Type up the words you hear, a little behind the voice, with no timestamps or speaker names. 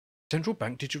Central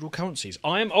bank digital currencies.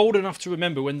 I am old enough to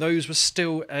remember when those were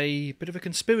still a bit of a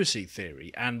conspiracy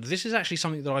theory, and this is actually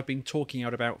something that I've been talking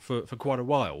out about for quite a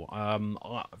while.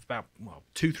 About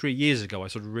 2-3 years ago, I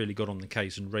sort of really got on the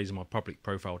case and raised my public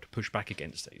profile to push back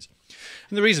against these.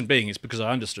 And the reason being is because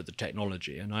I understood the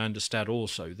technology, and I understand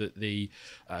also that the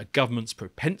government's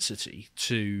propensity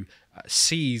to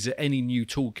seize any new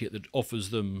toolkit that offers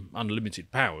them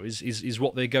unlimited power is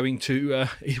what they're going to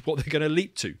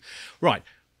leap to. Right.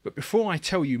 But before I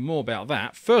tell you more about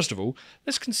that, first of all,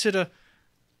 let's consider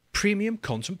Premium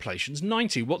Contemplations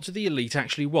 90. What do the elite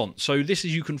actually want? So this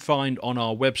is you can find on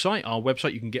our website. Our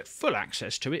website, you can get full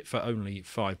access to it for only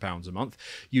 £5 a month.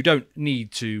 You don't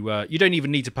need to. You don't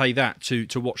even need to pay that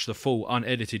to watch the full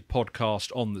unedited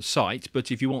podcast on the site.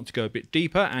 But if you want to go a bit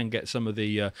deeper and get some of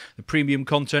the premium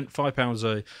content,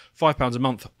 £5 a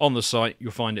month on the site,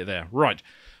 you'll find it there. Right,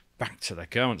 back to the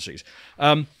currencies.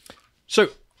 So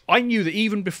I knew that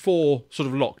even before sort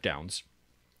of lockdowns,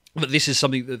 that this is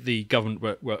something that the government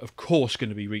were of course going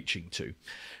to be reaching to.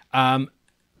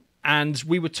 And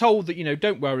we were told that,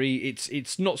 don't worry,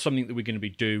 it's not something that we're going to be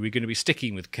doing. We're going to be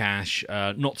sticking with cash,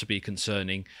 not to be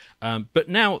concerning. But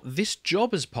now this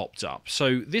job has popped up.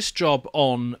 So this job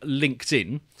on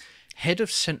LinkedIn, Head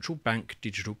of Central Bank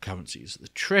Digital Currencies, the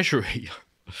Treasury.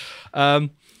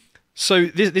 So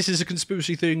this is a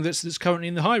conspiracy thing that's currently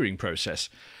in the hiring process.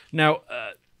 Now,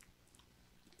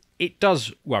 it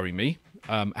does worry me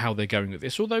how they're going with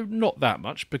this, although not that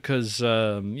much, because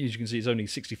as you can see, it's only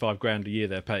 65 grand a year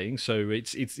they're paying. So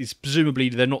it's presumably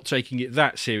they're not taking it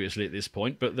that seriously at this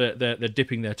point, but they're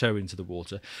dipping their toe into the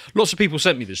water. Lots of people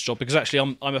sent me this job because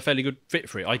actually I'm a fairly good fit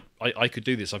for it. I could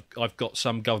do this. I've got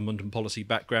some government and policy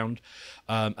background,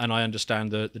 and I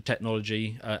understand the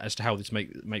technology as to how this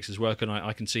makes this work, and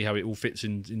I can see how it all fits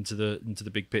into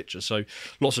the big picture. So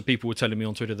lots of people were telling me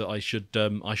on Twitter that I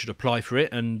should apply for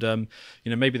it, and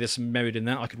maybe there's some merit in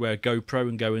that. I could wear a GoPro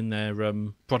and go in there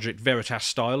Project Veritas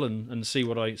style and see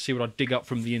what I dig up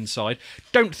from the inside.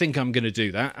 Don't think I'm going to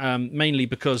do that, mainly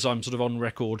because I'm sort of on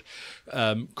record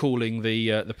calling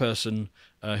the person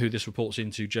who this reports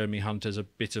into, Jeremy Hunt, as a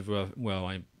bit of a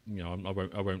I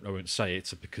won't say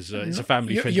it because it's a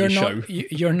family-friendly show.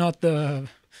 You're not the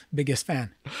biggest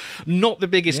fan. Not the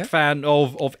biggest fan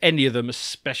of any of them,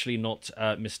 especially not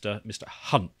Mr.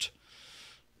 Hunt.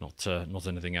 Not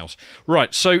anything else.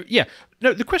 Right, so yeah.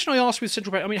 No, the question I asked with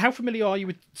central bank, how familiar are you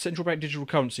with central bank digital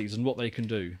currencies and what they can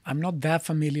do? I'm not that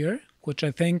familiar, which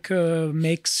I think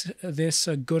makes this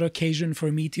a good occasion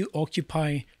for me to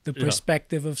occupy the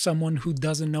perspective of someone who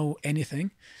doesn't know anything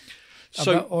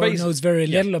or knows very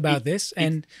little about this.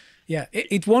 And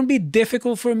it won't be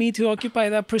difficult for me to occupy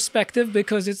that perspective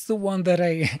because it's the one that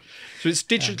So it's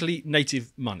digitally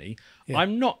native money. Yeah.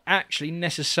 I'm not actually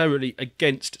necessarily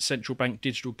against central bank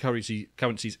digital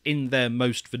currencies in their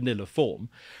most vanilla form.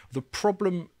 The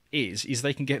problem is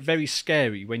they can get very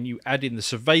scary when you add in the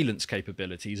surveillance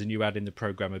capabilities and you add in the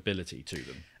programmability to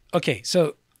them. Okay,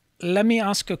 so let me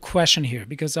ask a question here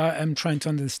because I'm trying to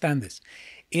understand this.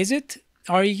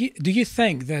 Do you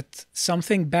think that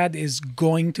something bad is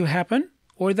going to happen,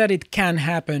 or that it can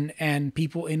happen and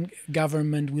people in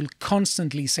government will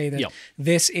constantly say that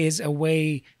this is a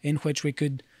way in which we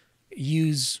could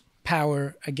use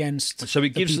power against So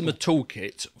it gives them a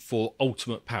toolkit for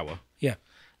ultimate power. Yeah.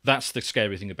 That's the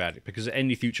scary thing about it, because at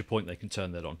any future point they can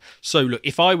turn that on. So look,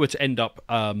 if I were to end up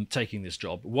taking this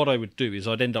job, what I would do is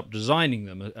I'd end up designing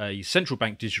them a central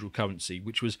bank digital currency,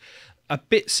 which was a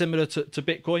bit similar to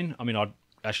Bitcoin. I'd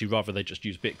actually rather they just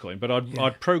use Bitcoin, but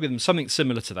I'd program them something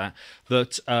similar to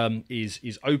that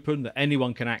is open, that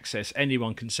anyone can access,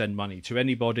 anyone can send money to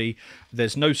anybody.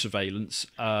 There's no surveillance.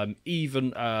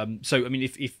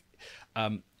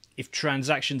 If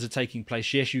transactions are taking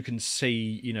place, yes, you can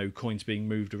see, coins being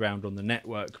moved around on the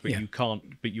network,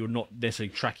 but you're not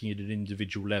necessarily tracking it at an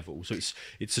individual level. So it's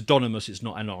pseudonymous, it's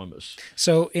not anonymous.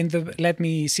 So in the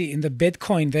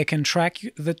Bitcoin, they can track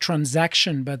the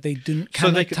transaction, but they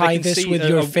cannot tie this with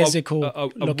your physical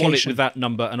location. A wallet with that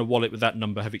number and a wallet with that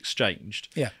number have exchanged.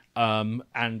 Yeah.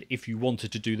 And if you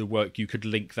wanted to do the work, you could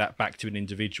link that back to an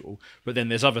individual. But then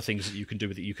there's other things that you can do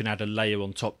with it. You can add a layer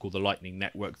on top called the Lightning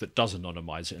Network that does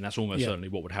anonymize it, and that's almost certainly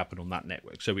what would happen on that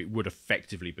network. So it would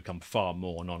effectively become far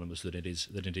more anonymous than it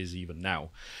is even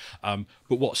now. But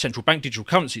what central bank digital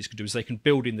currencies can do is they can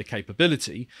build in the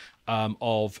capability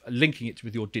of linking it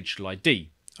with your digital ID.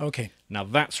 Okay. Now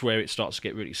that's where it starts to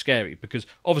get really scary, because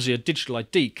obviously a digital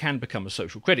ID can become a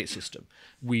social credit system.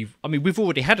 We've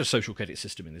already had a social credit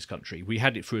system in this country. We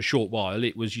had it for a short while.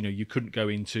 It was, you couldn't go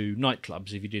into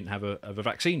nightclubs if you didn't have a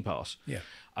vaccine pass. Yeah.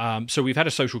 So we've had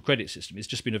a social credit system. It's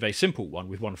just been a very simple one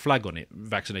with one flag on it,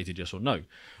 vaccinated, yes or no.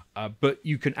 But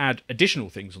you can add additional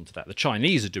things onto that. The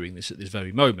Chinese are doing this at this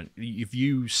very moment. If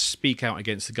you speak out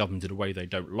against the government in a way they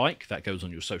don't like, that goes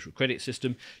on your social credit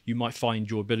system. You might find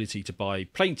your ability to buy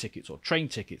plane tickets or train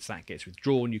tickets, that gets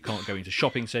withdrawn. You can't go into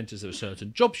shopping centres. There are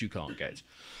certain jobs you can't get.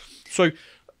 So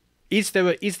is there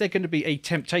going to be a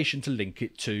temptation to link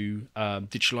it to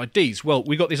digital IDs? Well,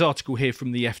 we got this article here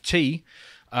from the FT.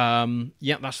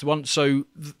 Yeah, that's the one. So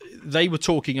they were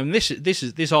talking, and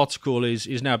this article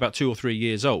is now about 2 or 3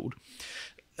 years old.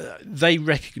 They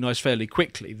recognise fairly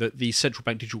quickly that the central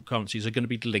bank digital currencies are going to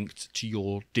be linked to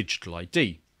your digital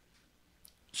ID.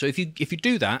 So if you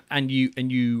do that and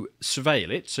you surveil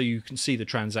it, so you can see the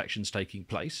transactions taking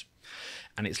place,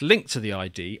 and it's linked to the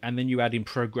ID, and then you add in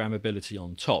programmability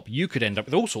on top, you could end up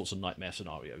with all sorts of nightmare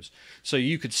scenarios. So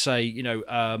you could say,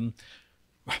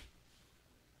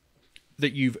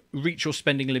 that you've reached your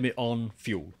spending limit on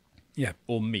fuel,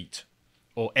 or meat,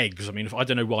 or eggs. I mean, I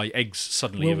don't know why eggs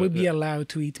suddenly... Will we be allowed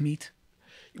to eat meat?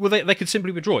 Well, they could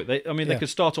simply withdraw it. They could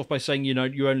start off by saying,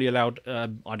 you're only allowed,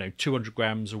 200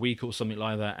 grams a week or something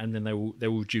like that, and then they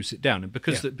will reduce it down. And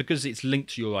because it's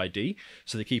linked to your ID,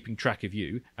 so they're keeping track of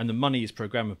you, and the money is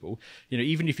programmable.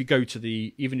 Even if you go to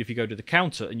the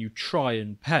counter and you try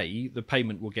and pay, the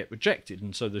payment will get rejected,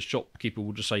 and so the shopkeeper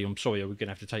will just say, "I'm sorry, we're going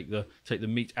to have to take the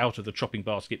meat out of the chopping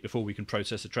basket before we can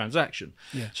process the transaction."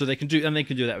 Yeah. So they can do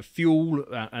that with fuel,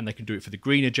 and they can do it for the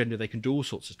green agenda. They can do all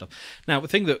sorts of stuff. Now, the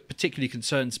thing that particularly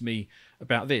concerns me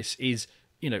about this is,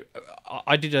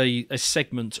 I did a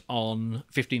segment on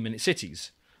 15-minute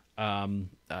cities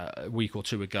a week or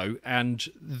two ago, and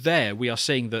there we are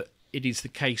seeing that it is the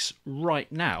case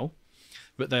right now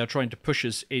that they are trying to push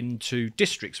us into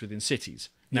districts within cities.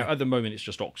 Now, at the moment, it's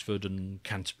just Oxford and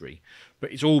Canterbury,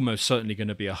 but it's almost certainly going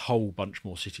to be a whole bunch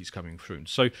more cities coming through.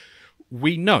 So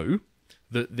we know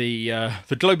that the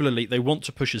global elite, they want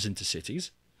to push us into cities.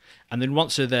 And then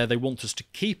once they're there, they want us to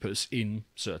keep us in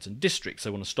certain districts. They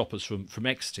want to stop us from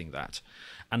exiting that.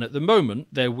 And at the moment,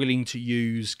 they're willing to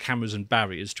use cameras and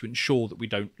barriers to ensure that we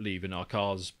don't leave in our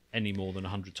cars any more than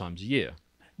 100 times a year.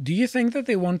 Do you think that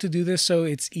they want to do this so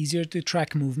it's easier to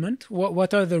track movement?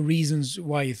 What are the reasons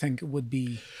why you think it would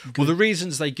be good? Well, the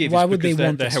reasons they give is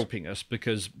because they're helping us,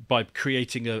 because by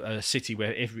creating a city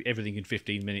where everything in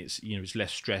 15 minutes, is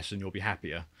less stress and you'll be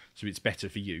happier. So it's better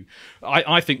for you.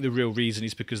 I think the real reason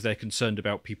is because they're concerned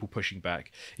about people pushing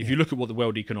back. If you look at what the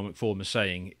World Economic Forum is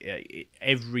saying,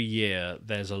 every year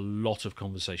there's a lot of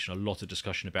conversation, a lot of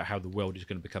discussion about how the world is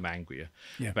going to become angrier,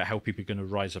 about how people are going to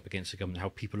rise up against the government, how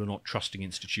people are not trusting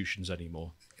institutions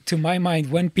anymore. To my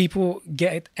mind, when people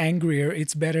get angrier,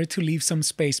 it's better to leave some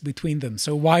space between them.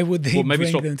 So why would they bring them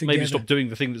together? Maybe stop doing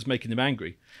the thing that's making them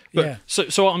angry. But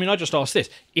so I just ask this: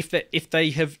 if they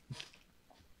have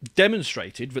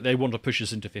demonstrated that they want to push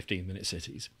us into 15-minute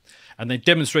cities, and they've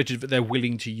demonstrated that they're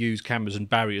willing to use cameras and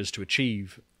barriers to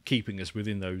achieve keeping us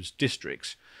within those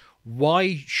districts,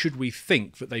 why should we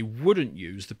think that they wouldn't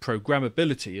use the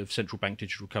programmability of central bank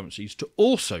digital currencies to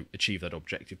also achieve that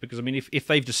objective? Because, if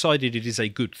they've decided it is a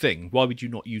good thing, why would you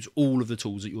not use all of the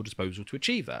tools at your disposal to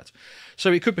achieve that?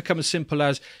 So it could become as simple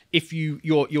as, if you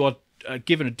are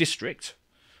given a district,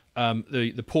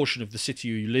 the portion of the city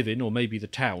you live in, or maybe the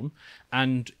town,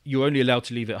 and you're only allowed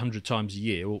to leave it 100 times a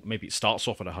year, or maybe it starts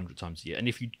off at 100 times a year. And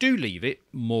if you do leave it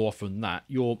more often than that,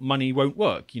 your money won't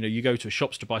work. You go to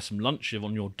shops to buy some lunch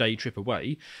on your day trip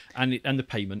away, and the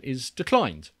payment is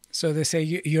declined. So they say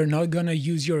you're not going to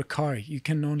use your car. You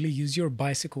can only use your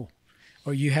bicycle,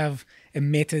 or you have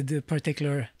emitted a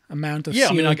particular amount of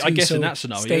CO2. I guess so in that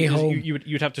scenario, stay home.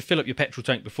 You'd have to fill up your petrol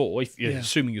tank before,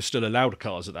 assuming you're still allowed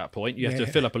cars at that point. You have to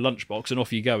fill up a lunchbox and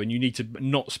off you go, and you need to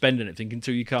not spend anything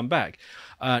until you come back.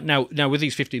 Now with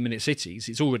these 15-minute cities,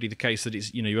 it's already the case that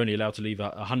it's you're only allowed to leave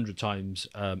 100 times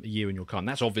a year in your car, and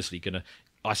that's obviously going to,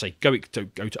 I say, go to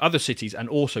other cities and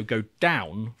also go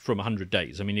down from 100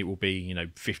 days. It will be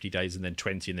 50 days and then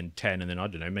 20 and then 10 and then I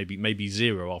don't know, maybe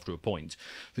 0 after a point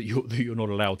that you're not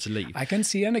allowed to leave. I can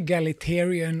see an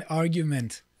egalitarian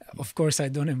argument. Of course, I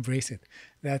don't embrace it.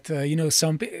 That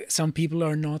some people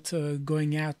are not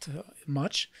going out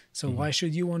much, so why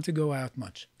should you want to go out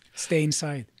much? Stay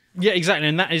inside. Yeah, exactly,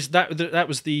 and that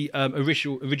was the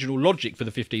original logic for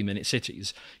the 15-minute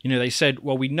cities. They said,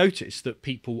 well, we noticed that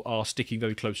people are sticking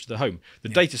very close to the home. The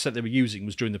data set they were using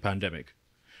was during the pandemic,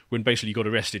 when basically you got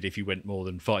arrested if you went more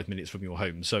than 5 minutes from your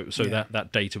home. So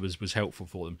that data was helpful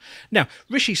for them. Now,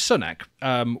 Rishi Sunak,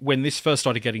 when this first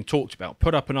started getting talked about,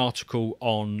 put up an article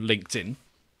on LinkedIn,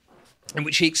 in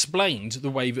which he explained the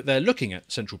way that they're looking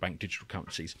at central bank digital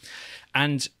currencies.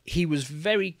 And he was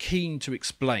very keen to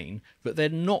explain that they're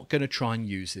not going to try and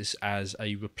use this as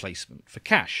a replacement for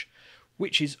cash,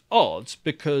 which is odd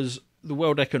because the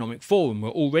World Economic Forum were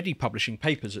already publishing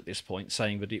papers at this point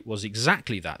saying that it was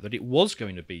exactly that it was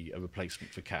going to be a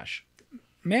replacement for cash.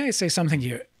 May I say something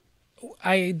here?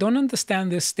 I don't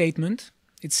understand this statement.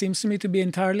 It seems to me to be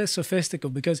entirely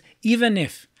sophistical, because even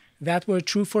if that were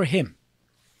true for him,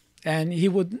 and he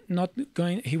was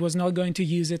not going to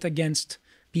use it against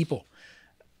people,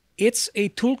 it's a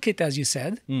toolkit, as you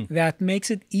said, that makes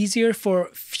it easier for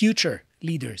future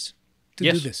leaders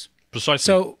to do this. Precisely.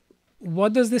 So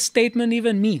what does this statement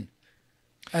even mean?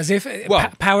 As if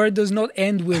power does not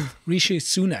end with Rishi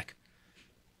Sunak.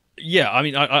 Yeah, I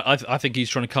mean, I think he's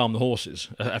trying to calm the horses,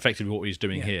 effectively what he's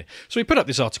doing here. So he put up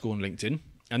this article on LinkedIn,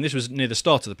 and this was near the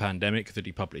start of the pandemic that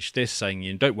he published this,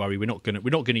 saying, don't worry, we're not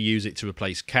going to use it to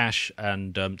replace cash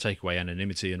and take away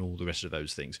anonymity and all the rest of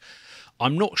those things.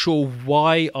 I'm not sure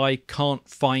why I can't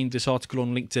find this article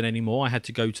on LinkedIn anymore. I had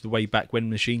to go to the way back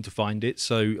when machine to find it.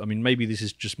 So, I mean, maybe this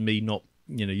is just me not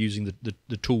using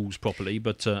the tools properly,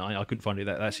 but I couldn't find it.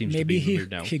 That seems to be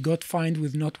removed now. Maybe he got fined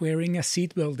with not wearing a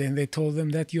seatbelt, and they told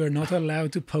them that you are not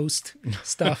allowed to post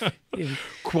stuff.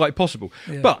 Quite possible.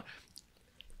 Yeah. But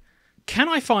can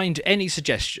I find any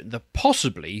suggestion that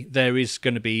possibly there is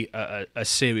going to be a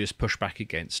serious pushback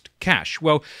against cash?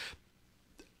 Well,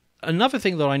 another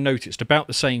thing that I noticed about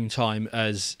the same time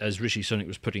as Rishi Sunak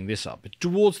was putting this up,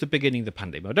 towards the beginning of the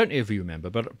pandemic, I don't know if you remember,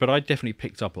 but I definitely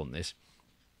picked up on this.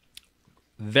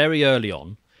 Very early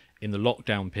on in the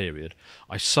lockdown period,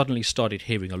 I suddenly started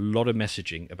hearing a lot of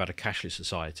messaging about a cashless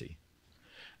society.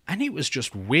 And it was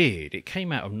just weird. It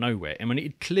came out of nowhere. I mean, it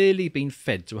had clearly been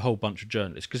fed to a whole bunch of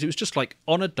journalists, because it was just like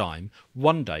on a dime,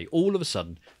 one day, all of a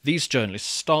sudden, these journalists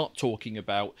start talking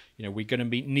about, we're going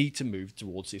to need to move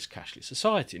towards this cashless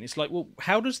society. And it's like, well,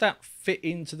 how does that fit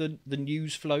into the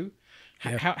news flow?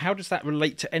 How does that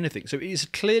relate to anything? So it is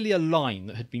clearly a line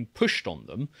that had been pushed on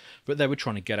them, but they were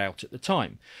trying to get out at the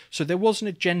time. So there was an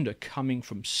agenda coming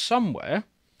from somewhere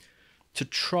to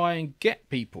try and get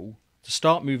people to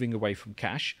start moving away from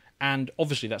cash. And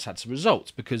obviously that's had some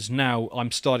results, because now I'm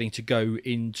starting to go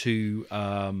into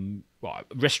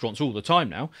restaurants all the time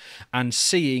now and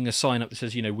seeing a sign up that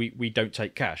says, we don't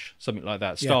take cash, something like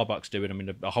that. Starbucks do it. I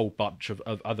mean, a whole bunch of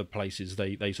other places,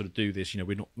 they sort of do this,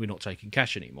 we're not taking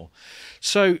cash anymore.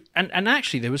 So, and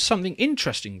actually there was something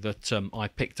interesting that I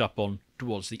picked up on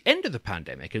towards the end of the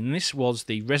pandemic, and this was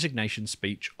the resignation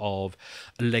speech of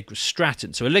Allegra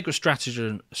Stratton. So Allegra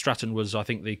Stratton was, I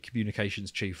think, the communications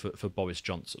chief for Boris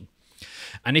Johnson.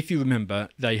 And if you remember,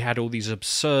 they had all these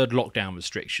absurd lockdown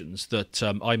restrictions that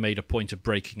I made a point of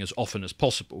breaking as often as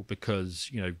possible,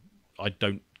 because, I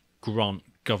don't grant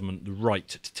government the right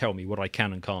to tell me what I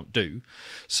can and can't do.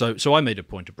 So I made a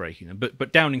point of breaking them.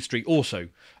 But Downing Street also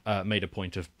made a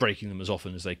point of breaking them as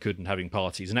often as they could and having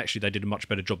parties. And actually they did a much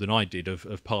better job than I did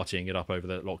of partying it up over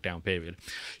the lockdown period.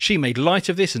 She made light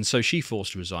of this, and so she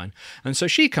forced to resign. And so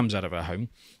she comes out of her home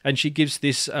and she gives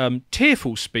this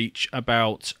tearful speech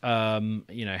about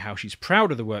how she's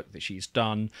proud of the work that she's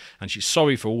done and she's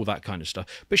sorry for all that kind of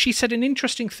stuff. But she said an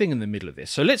interesting thing in the middle of this.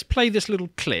 So let's play this little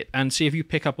clip and see if you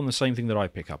pick up on the same thing that I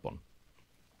pick up on.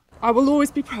 I will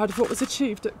always be proud of what was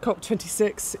achieved at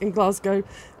COP26 in Glasgow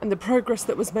and the progress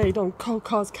that was made on coal,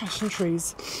 cars, cash and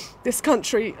trees. This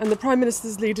country and the Prime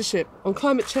Minister's leadership on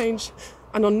climate change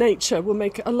and on nature will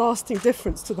make a lasting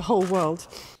difference to the whole world.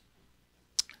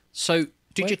 So,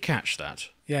 did you catch that?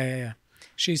 Yeah.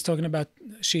 She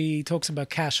talks about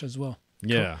cash as well.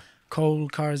 Yeah. Coal,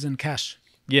 cars and cash.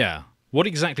 Yeah. What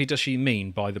exactly does she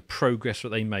mean by the progress that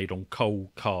they made on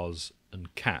coal, cars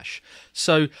and cash?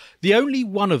 So the only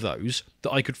one of those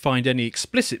that I could find any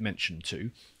explicit mention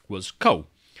to was coal,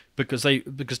 because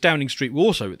Downing Street were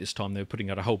also at this time, they were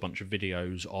putting out a whole bunch of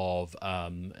videos of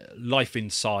life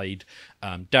inside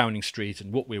Downing Street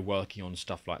and what we're working on,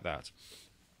 stuff like that.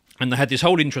 And they had this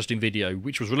whole interesting video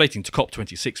which was relating to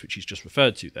COP26, which he's just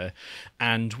referred to there.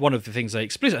 And one of the things they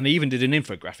explicit, and they even did an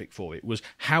infographic for it, was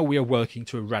how we are working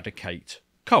to eradicate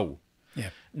coal. Yeah.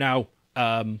 Now,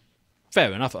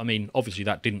 fair enough. I mean, obviously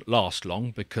that didn't last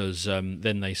long, because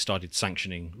then they started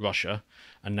sanctioning Russia,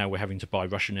 and now we're having to buy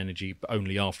Russian energy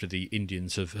only after the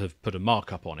Indians have put a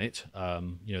markup on it,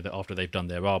 after they've done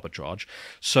their arbitrage.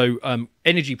 So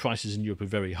energy prices in Europe are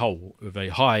very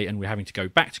high, and we're having to go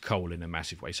back to coal in a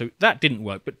massive way. So that didn't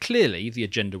work, but clearly the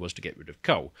agenda was to get rid of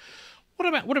coal.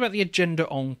 What about the agenda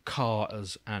on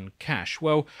cars and cash?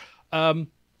 Well,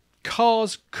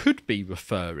 cars could be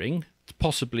referring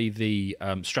possibly the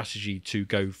strategy to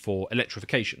go for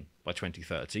electrification by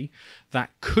 2030.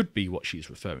 That could be what she's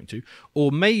referring to.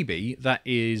 Or maybe that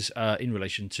is in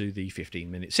relation to the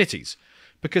 15-minute cities.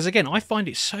 Because, again, I find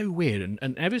it so weird.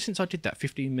 And ever since I did that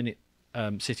 15-minute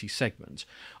city segment,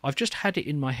 I've just had it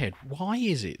in my head. Why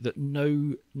is it that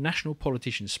no national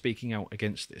politician is speaking out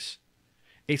against this?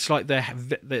 It's like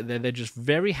they're just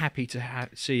very happy to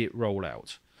see it roll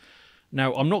out.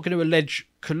 Now, I'm not going to allege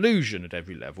collusion at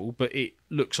every level, but it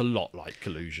looks a lot like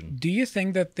collusion. Do you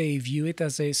think that they view it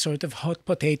as a sort of hot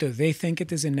potato? They think it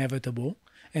is inevitable,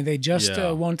 and they just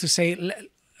want to say,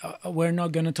 we're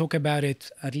not going to talk about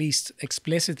it, at least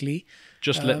explicitly.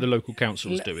 Just let the local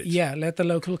councils do it. Yeah, let the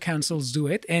local councils do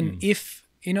it. And if,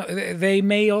 they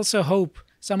may also hope,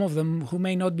 some of them who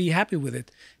may not be happy with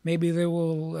it, maybe they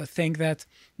will think that,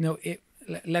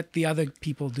 let the other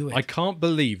people do it. I can't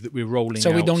believe that we're rolling out...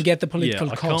 So we don't get the political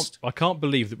cost. I can't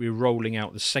believe that we're rolling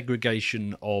out the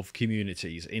segregation of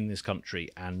communities in this country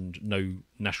and no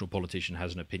national politician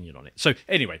has an opinion on it. So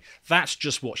anyway, that's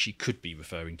just what she could be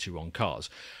referring to on cars.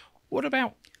 What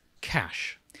about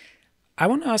cash? I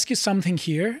want to ask you something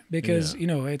here because,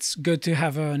 it's good to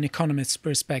have an economist's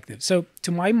perspective. So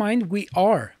to my mind, we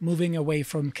are moving away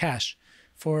from cash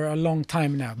for a long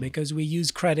time now because we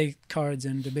use credit cards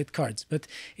and debit cards. But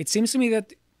it seems to me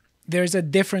that there's a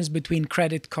difference between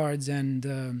credit cards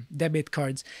and debit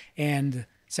cards and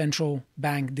central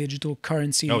bank digital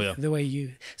currency. The way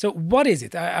you... So what is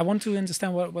it? I want to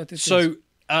understand what it is. So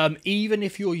even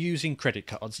if you're using credit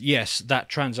cards, yes, that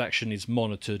transaction is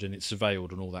monitored and it's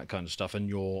surveilled and all that kind of stuff. And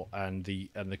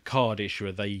the card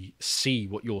issuer, they see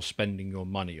what you're spending your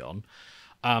money on.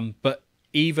 But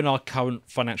even our current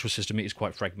financial system is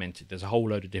quite fragmented. There's a whole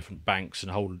load of different banks and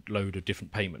a whole load of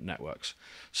different payment networks.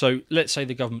 So let's say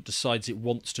the government decides it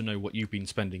wants to know what you've been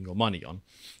spending your money on.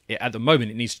 At the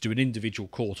moment, it needs to do an individual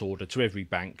court order to every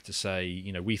bank to say,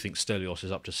 we think Stelios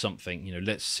is up to something,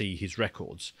 let's see his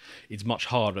records. It's much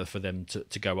harder for them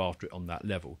to go after it on that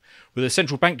level. With a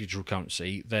central bank digital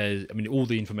currency, all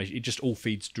the information, it just all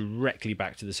feeds directly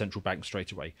back to the central bank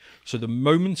straight away. So the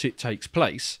moment it takes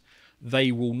place,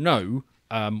 they will know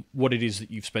what it is that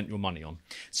you've spent your money on.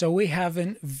 So we have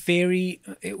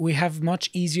much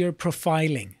easier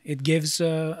profiling. It gives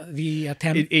the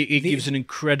attempt. It gives an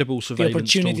incredible surveillance the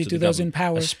opportunity to those in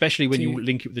power, especially when you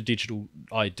link it with the digital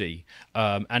ID,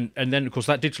 and then of course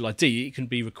that digital ID it can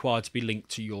be required to be linked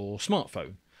to your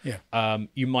smartphone. Yeah.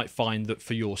 You might find that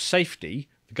for your safety,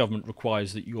 the government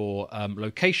requires that your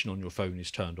location on your phone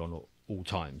is turned on all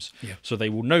times. Yeah. So they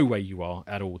will know where you are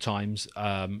at all times.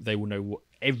 They will know what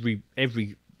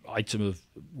every item of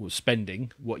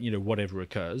spending, whatever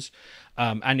occurs,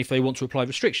 and if they want to apply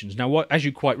restrictions. Now, as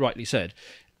you quite rightly said,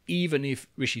 even if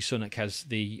Rishi Sunak has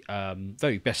the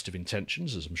very best of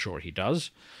intentions, as I'm sure he does,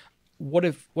 what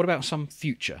about some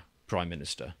future Prime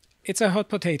Minister? It's a hot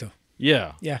potato.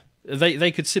 Yeah. Yeah. They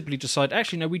could simply decide,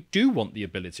 actually, no, we do want the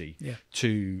ability Yeah.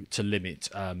 to limit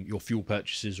your fuel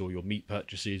purchases or your meat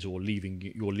purchases or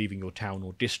leaving your town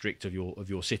or district of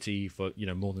your city for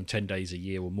more than 10 days a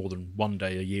year or more than 1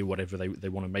 day a year, whatever they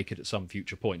want to make it at some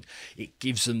future point. It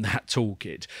gives them that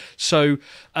toolkit. So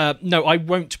no, I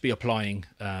won't be applying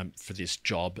for this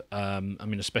job.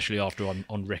 Especially after I'm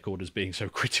on record as being so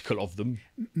critical of them.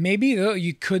 Maybe though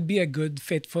you could be a good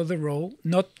fit for the role,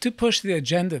 not to push the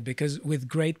agenda, because with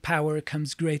great power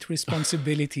comes great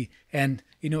responsibility. And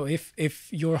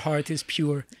if your heart is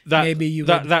pure, maybe you.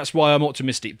 That's why I'm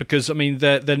optimistic, because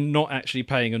they're not actually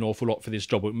paying an awful lot for this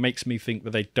job. It makes me think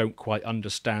that they don't quite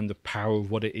understand the power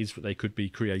of what it is that they could be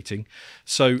creating.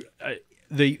 So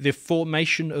the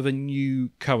formation of a new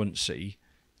currency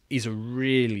is a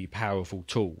really powerful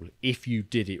tool if you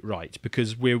did it right,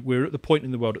 because we're at the point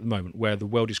in the world at the moment where the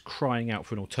world is crying out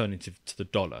for an alternative to the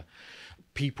dollar.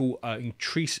 People are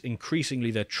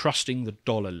increasingly they're trusting the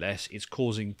dollar less. It's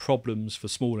causing problems for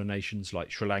smaller nations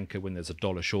like Sri Lanka when there's a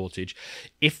dollar shortage.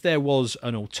 If there was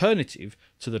an alternative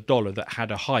to the dollar that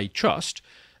had a high trust,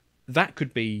 that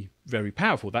could be very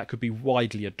powerful. That could be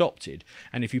widely adopted.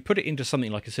 And if you put it into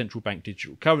something like a central bank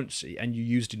digital currency and you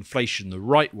used inflation the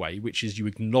right way, which is you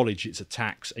acknowledge it's a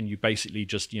tax and you basically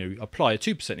just apply a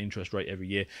 2% interest rate every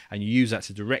year and you use that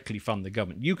to directly fund the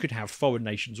government, you could have foreign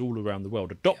nations all around the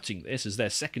world adopting this as their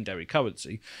secondary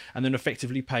currency and then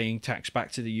effectively paying tax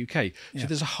back to the UK. So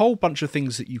there's a whole bunch of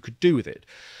things that you could do with it.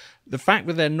 The fact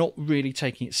that they're not really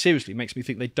taking it seriously makes me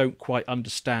think they don't quite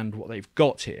understand what they've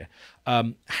got here.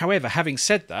 However, having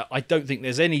said that, I don't think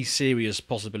there's any serious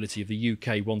possibility of the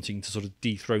UK wanting to sort of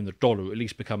dethrone the dollar, or at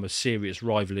least become a serious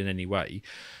rival in any way,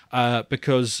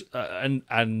 because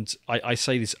I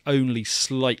say this only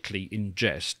slightly in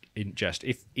jest.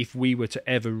 If we were to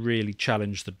ever really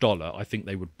challenge the dollar, I think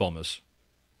they would bomb us.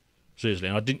 Seriously,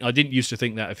 and I didn't used to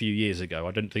think that a few years ago.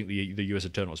 I don't think the US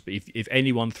would turn on us. But if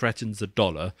anyone threatens the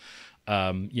dollar,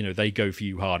 they go for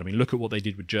you hard. I mean, look at what they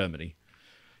did with Germany.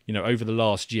 Over the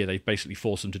last year, they've basically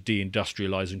forced them to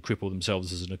deindustrialize and cripple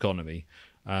themselves as an economy.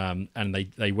 And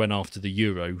they went after the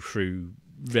euro through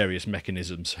various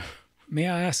mechanisms. May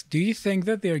I ask, do you think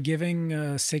that they're giving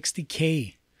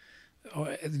 60K?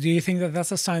 Or do you think that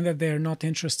that's a sign that they're not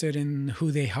interested in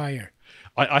who they hire?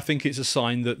 I think it's a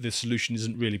sign that the solution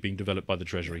isn't really being developed by the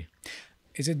Treasury.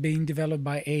 Is it being developed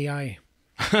by AI?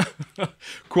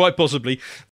 Quite possibly.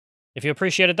 If you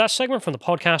appreciated that segment from the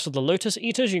podcast of the Lotus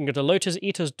Eaters, you can go to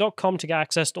lotuseaters.com to get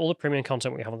access to all the premium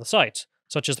content we have on the site,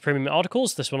 such as the premium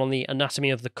articles, this one on the anatomy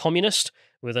of the communist,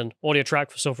 with an audio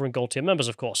track for silver and gold tier members,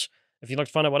 of course. If you'd like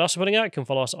to find out what else we're putting out, you can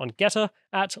follow us on Getter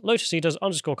at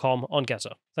lotuseaters_com on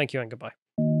Getter. Thank you and goodbye.